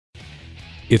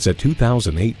It's a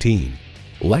 2018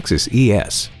 Lexus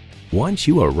ES. Once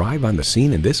you arrive on the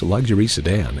scene in this luxury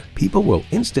sedan, people will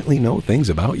instantly know things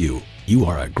about you. You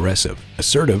are aggressive,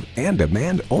 assertive, and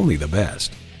demand only the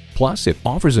best. Plus, it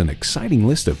offers an exciting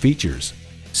list of features: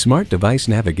 smart device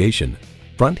navigation,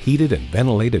 front heated and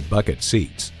ventilated bucket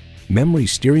seats, memory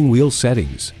steering wheel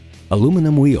settings,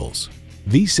 aluminum wheels,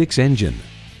 V6 engine,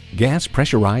 gas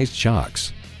pressurized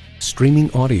shocks,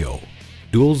 streaming audio,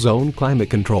 dual zone climate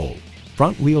control,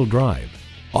 front wheel drive,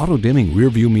 auto dimming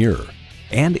rearview mirror,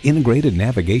 and integrated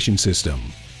navigation system.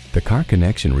 The Car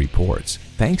Connection reports,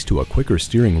 thanks to a quicker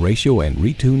steering ratio and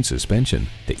retuned suspension,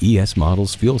 the ES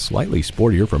models feel slightly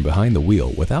sportier from behind the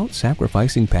wheel without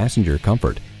sacrificing passenger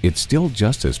comfort. It's still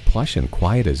just as plush and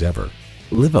quiet as ever.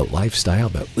 Live a lifestyle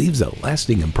that leaves a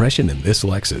lasting impression in this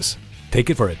Lexus. Take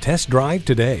it for a test drive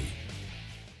today.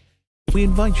 We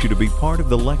invite you to be part of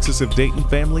the Lexus of Dayton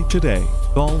family today.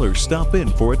 Call or stop in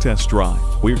for a test drive.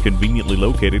 We're conveniently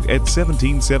located at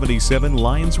 1777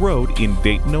 Lyons Road in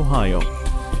Dayton, Ohio.